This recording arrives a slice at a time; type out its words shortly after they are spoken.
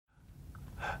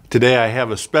Today I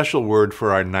have a special word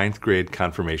for our ninth grade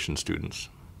confirmation students.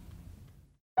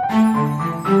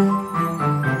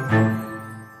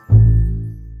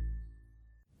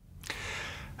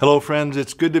 Hello friends,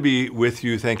 it's good to be with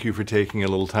you. Thank you for taking a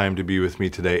little time to be with me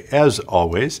today, as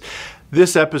always.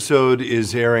 This episode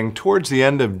is airing towards the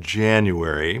end of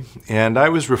January, and I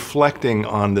was reflecting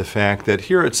on the fact that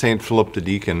here at St. Philip the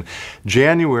Deacon,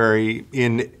 January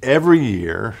in every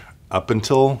year, up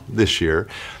until this year,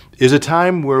 is a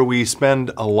time where we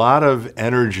spend a lot of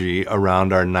energy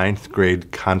around our ninth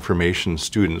grade confirmation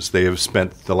students. They have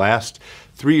spent the last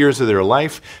 3 years of their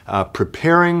life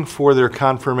preparing for their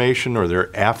confirmation or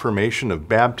their affirmation of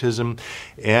baptism.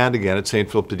 And again, at St.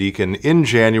 Philip the Deacon, in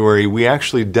January, we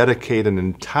actually dedicate an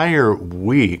entire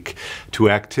week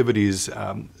to activities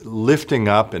lifting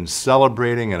up and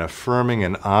celebrating and affirming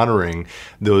and honoring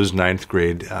those ninth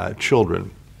grade children.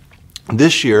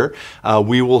 This year,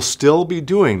 we will still be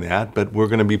doing that, but we're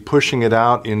going to be pushing it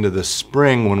out into the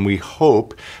spring when we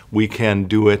hope we can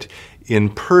do it in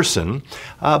person.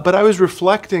 But I was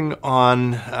reflecting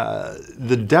on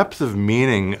the depth of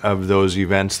meaning of those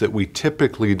events that we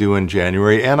typically do in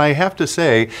January, and I have to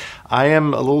say, I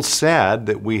am a little sad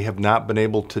that we have not been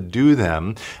able to do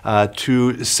them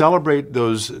to celebrate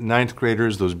those ninth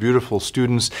graders, those beautiful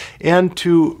students, and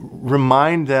to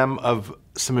remind them of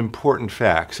some important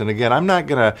facts. And again, I'm not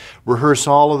going to rehearse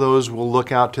all of those. We'll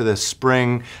look out to the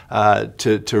spring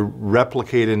to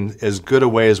replicate in as good a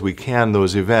way as we can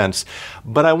those events.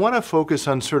 But I want to focus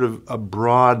on sort of a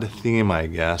broad theme, I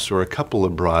guess, or a couple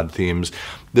of broad themes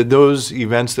that those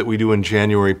events that we do in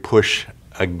January push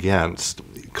against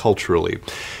culturally.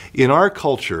 In our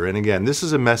culture, and again, this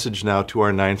is a message now to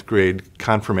our ninth grade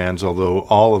confirmands, although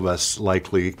all of us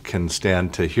likely can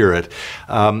stand to hear it.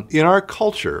 In our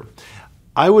culture,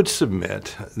 I would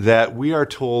submit that we are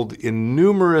told in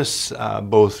numerous,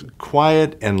 both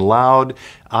quiet and loud,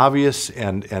 obvious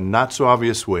and not so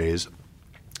obvious ways,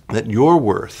 that your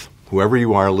worth, whoever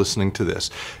you are listening to this,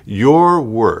 your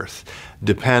worth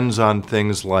depends on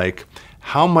things like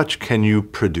how much can you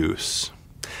produce,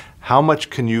 how much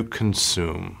can you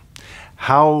consume,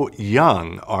 how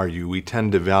young are you? We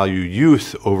tend to value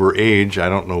youth over age. I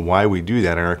don't know why we do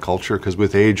that in our culture, because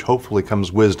with age hopefully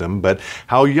comes wisdom, but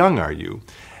how young are you?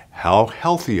 How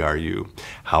healthy are you?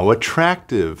 How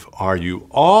attractive are you?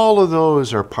 All of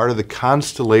those are part of the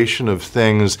constellation of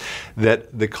things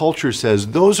that the culture says,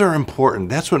 those are important.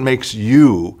 That's what makes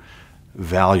you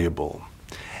valuable.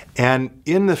 And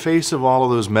in the face of all of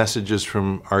those messages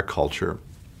from our culture,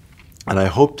 and I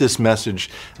hope this message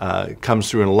comes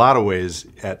through in a lot of ways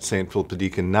at St. Philip the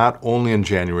Deacon, not only in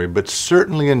January, but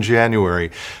certainly in January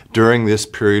during this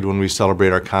period when we celebrate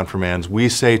our confirmands. We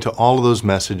say to all of those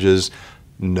messages,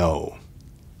 no,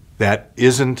 that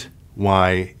isn't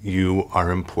why you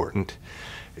are important.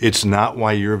 It's not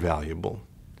why you're valuable.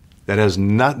 That has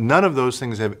none of those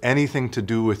things have anything to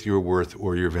do with your worth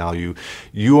or your value.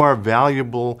 You are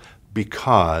valuable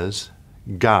because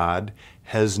God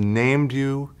has named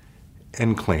you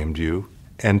and claimed you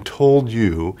and told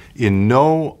you in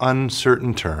no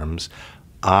uncertain terms,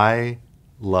 I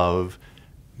love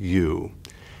you.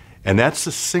 And that's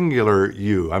the singular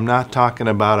you. I'm not talking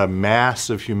about a mass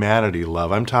of humanity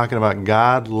love. I'm talking about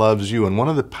God loves you. And one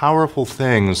of the powerful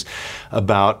things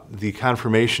about the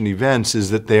confirmation events is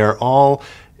that they are all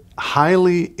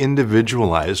highly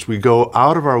individualized. We go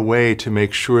out of our way to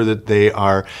make sure that they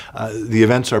are, the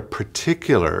events are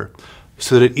particular,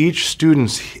 so that each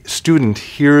student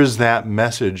hears that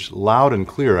message loud and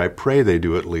clear. I pray they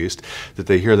do at least, that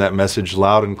they hear that message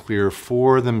loud and clear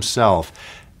for themselves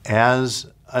as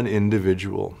an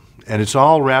individual. And it's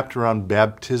all wrapped around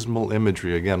baptismal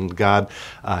imagery. Again, God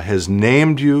has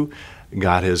named you,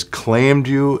 God has claimed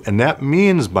you, and that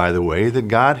means, by the way, that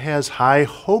God has high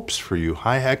hopes for you,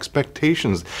 high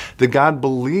expectations, that God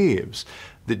believes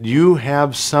that you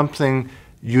have something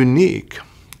unique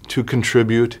to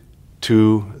contribute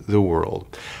to the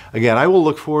world. Again, I will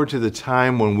look forward to the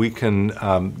time when we can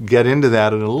get into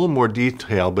that in a little more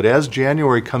detail, but as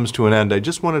January comes to an end, I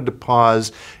just wanted to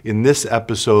pause in this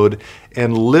episode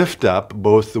and lift up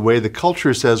both the way the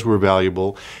culture says we're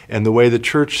valuable and the way the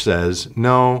church says,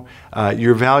 no,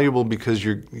 you're valuable because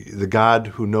the God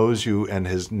who knows you and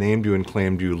has named you and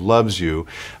claimed you loves you,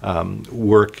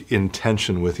 work in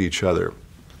tension with each other.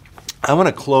 I want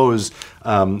to close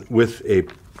with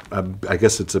I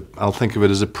guess I'll think of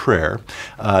it as a prayer.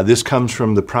 This comes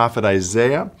from the prophet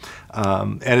Isaiah,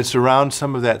 and it's around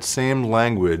some of that same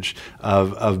language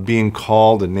of being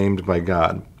called and named by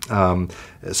God.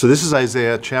 So this is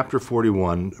Isaiah chapter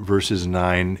 41, verses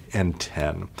 9 and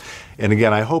 10. And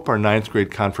again, I hope our ninth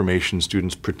grade confirmation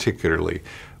students particularly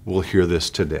will hear this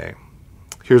today.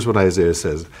 Here's what Isaiah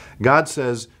says. God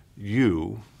says,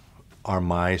 "You are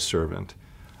my servant.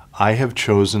 I have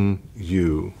chosen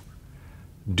you.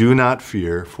 Do not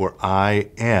fear, for I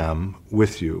am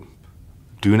with you.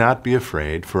 Do not be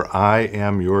afraid, for I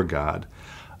am your God.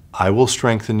 I will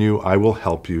strengthen you. I will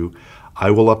help you.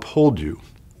 I will uphold you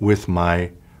with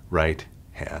my right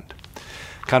hand."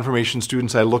 Confirmation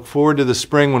students, I look forward to the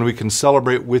spring when we can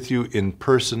celebrate with you in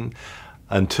person.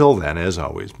 Until then, as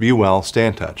always, be well, stay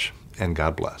in touch, and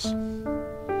God bless.